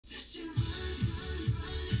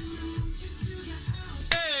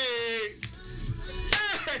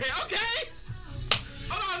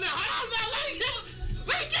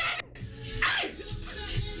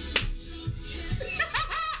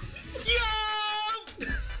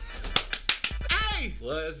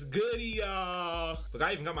What's goody, y'all? Look,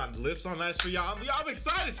 I even got my lips on nice for y'all. I'm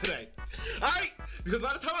excited today. Alright? Because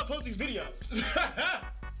by the time I post these videos,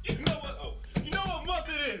 you know what? Oh, you know what month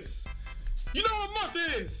it is. You know what month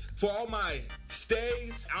it is. For all my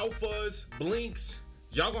stays, alphas, blinks,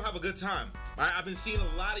 y'all gonna have a good time. Alright? I've been seeing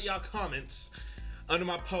a lot of y'all comments under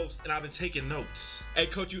my post, and I've been taking notes. Hey,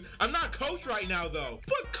 Coach, I'm not Coach right now, though.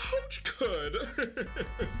 But Coach could.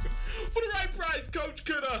 For the right price, Coach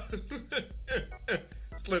could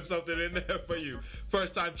slip something in there for you.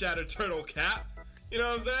 First time chatter, turtle cap. You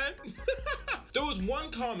know what I'm saying? There was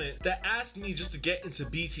one comment that asked me just to get into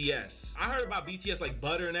BTS. I heard about BTS like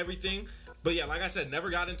butter and everything. But yeah, like I said,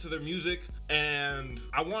 never got into their music, and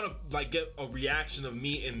I want to like get a reaction of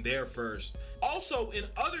me in there first. Also, in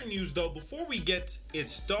other news though, before we get it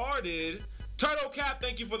started, Turtle Cap,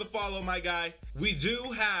 thank you for the follow, my guy. We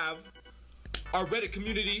do have our Reddit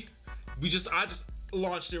community. I just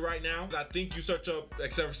launched it right now. I think you search up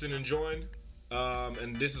Xeverson and join.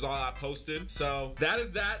 And this is all I posted. So that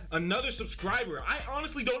is that. Another subscriber. I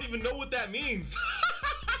honestly don't even know what that means.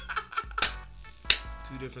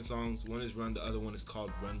 Two different songs. One is Run, the other one is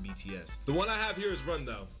called Run BTS. The one I have here is Run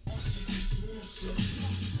though.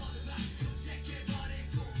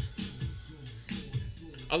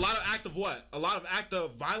 A lot of active what? A lot of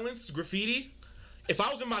active violence, graffiti. If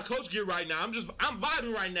I was in my Coach gear right now, I'm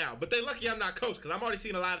vibing right now. But they lucky I'm not Coach, because I'm already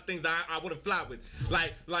seeing a lot of things that I wouldn't fly with.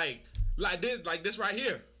 Like this right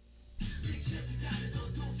here.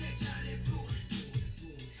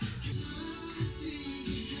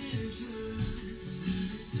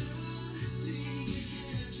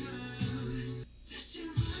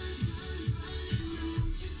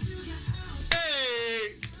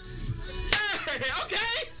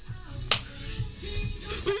 Okay.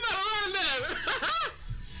 We better run that.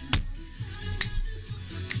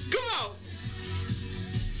 Come on.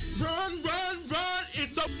 Run.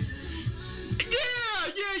 It's so.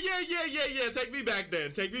 Yeah. Take me back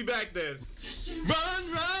then. Run.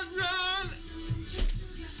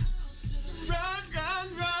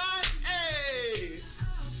 Hey.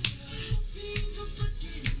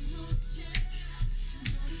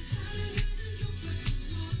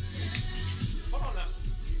 Hold on now.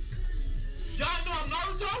 Y'all know I'm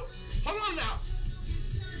Naruto? Hold on now.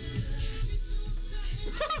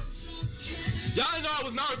 Y'all ain't know I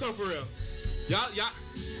was Naruto for real.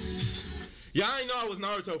 Y'all ain't know I was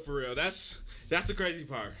Naruto for real. That's the crazy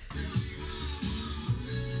part.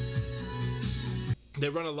 They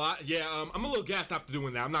run a lot. Yeah, I'm a little gassed after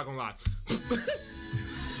doing that. I'm not gonna lie.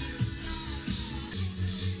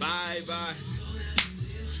 Bye.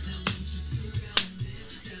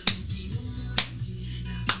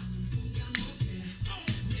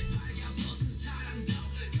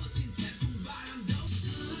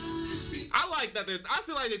 I like that. I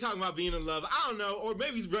feel like they're talking about being in love. I don't know, or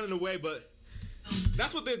maybe he's running away, but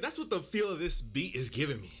that's what the feel of this beat is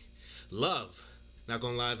giving me. Love. Not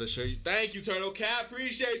gonna lie, the shirt. Thank you, Turtle Cap.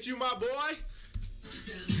 Appreciate you, my boy.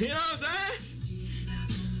 You know what I'm saying?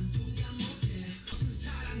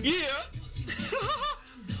 Yeah.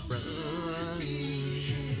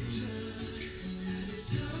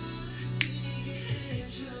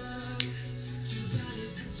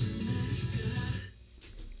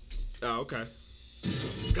 Oh, okay.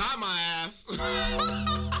 Got my ass.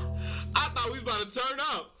 I thought we was about to turn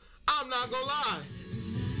up. I'm not gonna lie.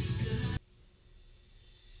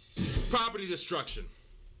 Property destruction.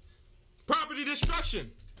 I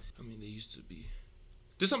mean, they used to be.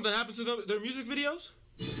 Did something happen to their music videos?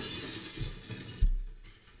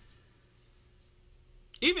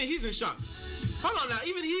 Even he's in shock. Hold on now.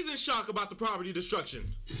 Even he's in shock about the property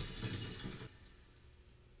destruction.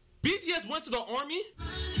 BTS went to the army?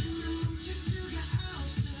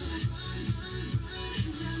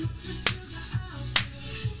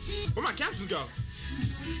 Where my captions go?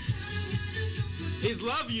 Is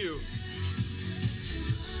love you.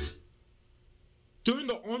 During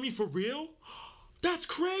the army for real? That's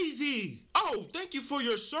crazy. Oh, thank you for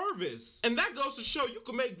your service. And that goes to show you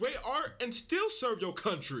can make great art and still serve your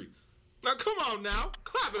country. Now come on now.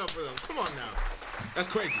 Clap it up for them. Come on now. That's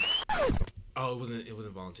crazy. Oh, it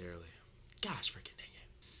wasn't voluntarily. Gosh freaking dang it.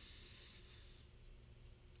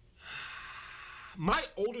 My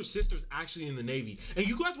older sister's actually in the Navy. And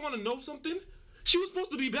you guys want to know something? She was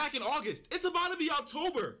supposed to be back in August. It's about to be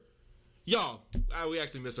October. Y'all, we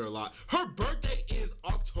actually miss her a lot. Her birthday is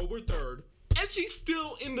October 3rd. And she's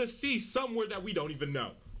still in the sea somewhere that we don't even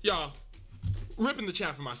know. Y'all, rip in the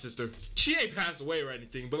chat for my sister. She ain't passed away or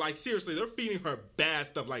anything. But like, seriously, they're feeding her bad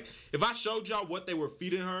stuff. Like, if I showed y'all what they were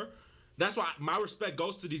feeding her, that's why my respect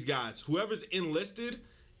goes to these guys. Whoever's enlisted,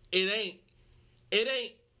 it ain't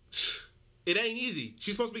It ain't easy.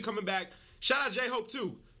 She's supposed to be coming back. Shout out J-Hope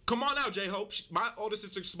too. Come on out, J-Hope. My older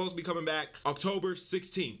sister's supposed to be coming back October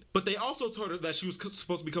 16th. But they also told her that she was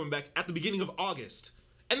supposed to be coming back at the beginning of August.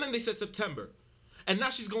 And then they said September. And now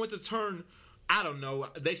she's going to turn, I don't know.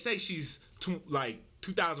 They say she's like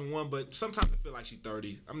 2001, but sometimes I feel like she's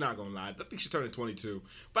 30. I'm not gonna lie. I think she's turning 22.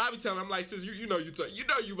 But I be telling her, I'm like, sis, you know you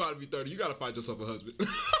about to be 30. You gotta find yourself a husband.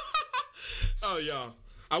 Oh, y'all.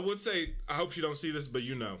 I would say, I hope she don't see this, but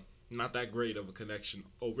you know. Not that great of a connection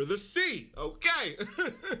over the sea, okay?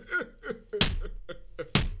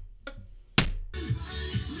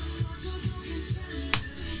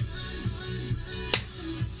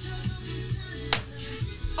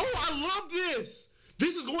 Oh, I love this!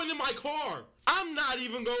 This is going in my car. I'm not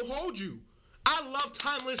even gonna hold you. I love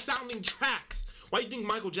timeless sounding tracks. Why you think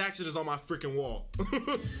Michael Jackson is on my freaking wall?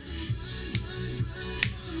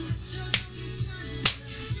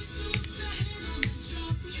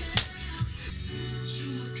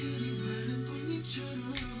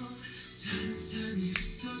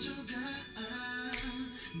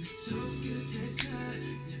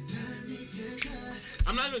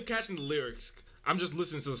 I'm not even catching the lyrics. I'm just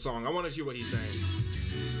listening to the song. I want to hear what he's saying.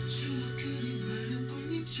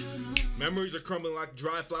 Memories are crumbling like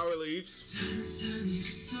dry flower leaves.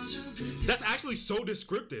 That's actually so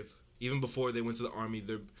descriptive. Even before they went to the army,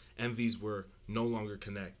 their MVs were no longer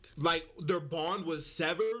connect. Like their bond was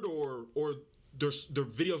severed, or their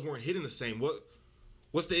videos weren't hitting the same.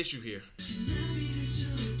 What's the issue here?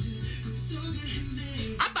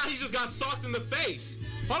 I thought he just got socked in the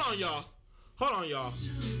face. Hold on, y'all.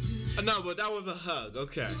 No, but that was a hug.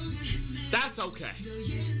 Okay. That's okay.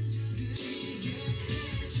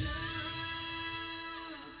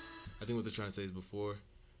 I think what they're trying to say is before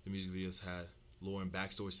the music videos had lore and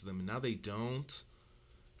backstories to them, and now they don't.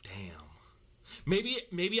 Damn.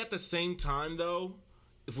 Maybe at the same time though,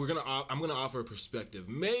 if I'm gonna offer a perspective.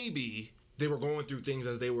 Maybe they were going through things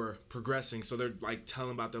as they were progressing, so they're like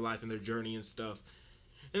telling about their life and their journey and stuff.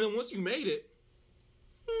 And then once you made it,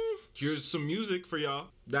 here's some music for y'all.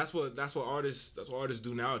 That's what artists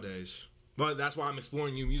do nowadays. But that's why I'm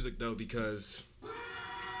exploring new music though, because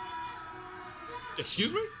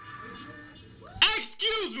Excuse me?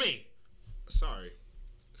 Sorry.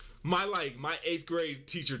 My 8th grade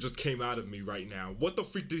teacher just came out of me right now. What the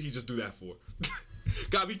freak did he just do that for?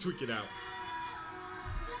 Got me tweaking out.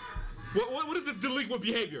 What is this delinquent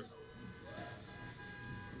behavior?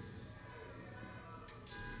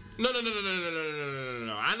 No.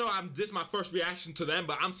 I know this is my first reaction to them,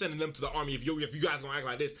 but I'm sending them to the army. If you guys gonna act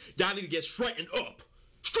like this, y'all need to get straightened up.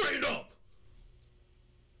 Straightened up.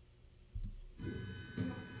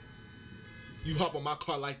 You hop on my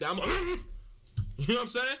car like that, I'm like, you know what I'm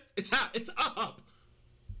saying? It's up.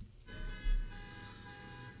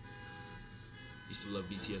 Used to love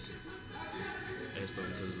BTS. Airspell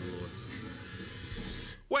because of the Lord.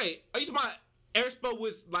 Wait, are you talking about Airspell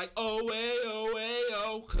with like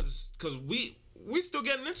oh, cause we still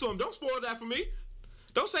getting into them. Don't spoil that for me.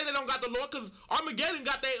 Don't say they don't got the Lord, cause Armageddon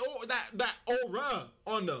got that aura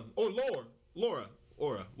on them, or Laura,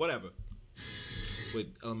 whatever.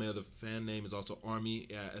 With LMAO, the fan name is also Army.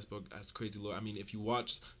 Yeah, that's crazy lore. I mean, if you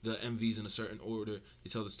watch the MVs in a certain order, they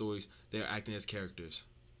tell the stories, they're acting as characters.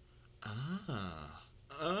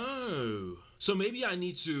 Oh. So maybe I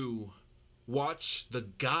need to watch the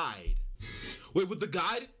guide. Wait, would the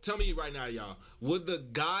guide, tell me right now, y'all, would the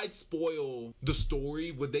guide spoil the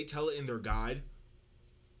story? Would they tell it in their guide?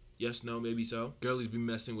 Yes, no, maybe so. Girlies be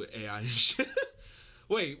messing with AI and shit.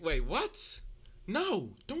 Wait, what?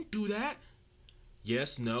 No, don't do that.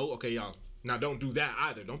 Yes, no. Okay, y'all. Now, don't do that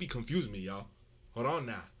either. Don't be confusing me, y'all. Hold on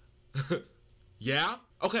now. Yeah?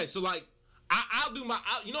 Okay, so, like, I'll do you know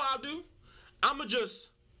what I'll do? I'ma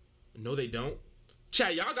just... No, they don't.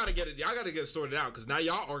 Chat, y'all gotta get it sorted out, because now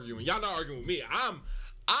y'all arguing. Y'all not arguing with me. I'm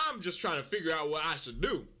just trying to figure out what I should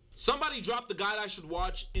do. Somebody dropped the guide I should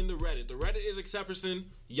watch in the Reddit. The Reddit is Excepherson.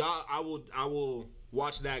 Y'all, I will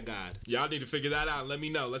watch that guide. Y'all need to figure that out and let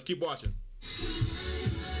me know. Let's keep watching.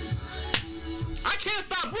 I can't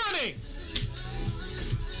stop running!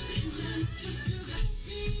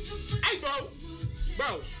 Hey,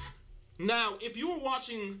 bro. Now, if you were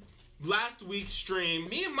watching last week's stream,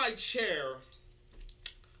 me and my chair,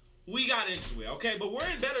 we got into it, okay? But we're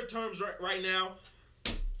in better terms right now.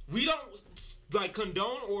 We don't, like,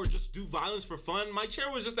 condone or just do violence for fun. My chair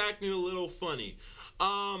was just acting a little funny.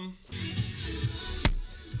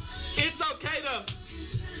 It's okay to...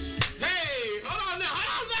 Hey, hold on now,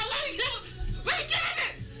 let me get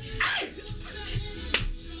it!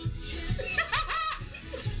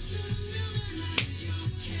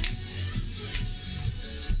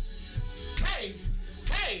 Hey!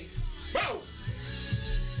 Hey, bro,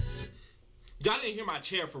 didn't hear my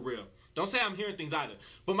chair for real. Don't say I'm hearing things either.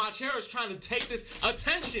 But my chair is trying to take this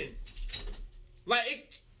attention. Like,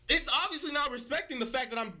 it's obviously not respecting the fact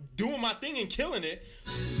that I'm doing my thing and killing it.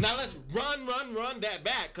 Now let's run that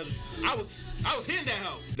back, because I was hitting that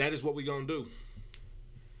hoe. That is what we gonna do.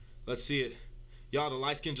 Let's see it. Y'all, the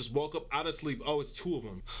light skin just woke up out of sleep. Oh, it's 2 of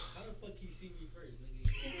them. How the fuck he see me first,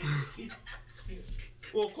 nigga?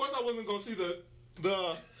 Well, of course I wasn't gonna see the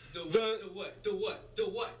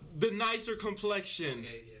what? The nicer complexion.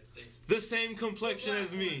 Okay, yeah, thank you. The same complexion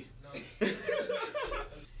as me. No.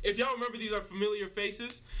 If y'all remember, these are familiar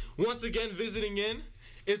faces. Once again, visiting in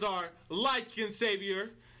is our light-skinned savior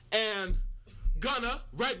and Gunna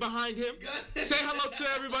right behind him. Say hello to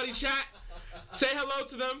everybody, chat. Say hello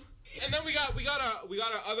to them. And then we got our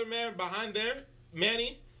other man behind there,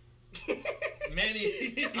 Manny.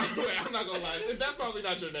 Manny. Wait, I'm not gonna lie. That's probably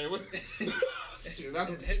not your name. What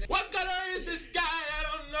color is this guy? I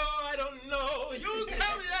don't know. You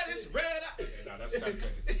tell me that it's red. No, that's not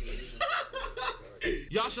crazy.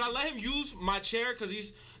 Y'all, should I let him use my chair? Because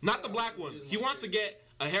he's not the black one. He wants to get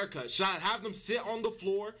a haircut. Should I have them sit on the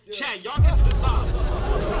floor? Chad, y'all get to decide.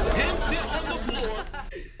 Him sit on the floor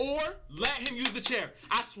or let him use the chair.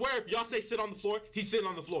 I swear, if y'all say sit on the floor, he's sitting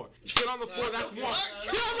on the floor. Sit on the floor, that's 1.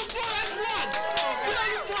 Sit on the floor, that's 1. Sit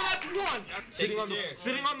on the floor, that's 1.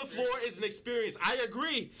 Sitting on the floor is an experience. I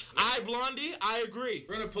agree. Blondie, I agree.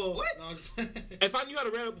 Run a pole. What? No, if I knew how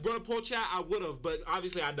to run a pole, chat, I would have, but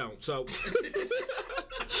obviously I don't. So.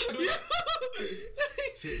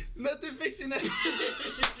 Nothing fixing that shit.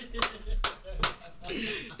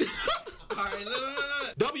 Alright,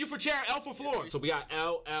 look. W for chair, L for floor. So we got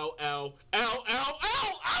L. Oh God!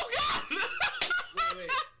 Wait.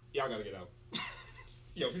 Y'all gotta get out.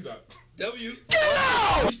 Yo, peace out. W. Get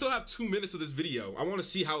out! We still have 2 minutes of this video. I want to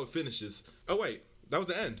see how it finishes. Oh wait, that was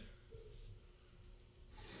the end.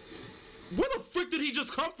 Where the frick did he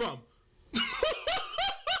just come from?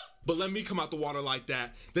 But let me come out the water like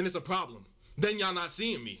that, then it's a problem. Then y'all not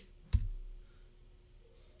seeing me.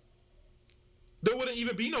 There wouldn't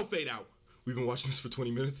even be no fade out. We've been watching this for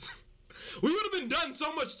 20 minutes. We would have been done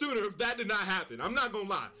so much sooner if that did not happen. I'm not gonna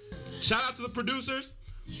lie. Shout out to the producers.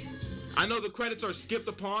 I know the credits are skipped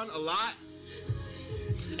upon a lot,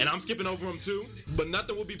 and I'm skipping over them too, but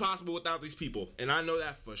nothing would be possible without these people. And I know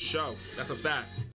that for sure. That's a fact.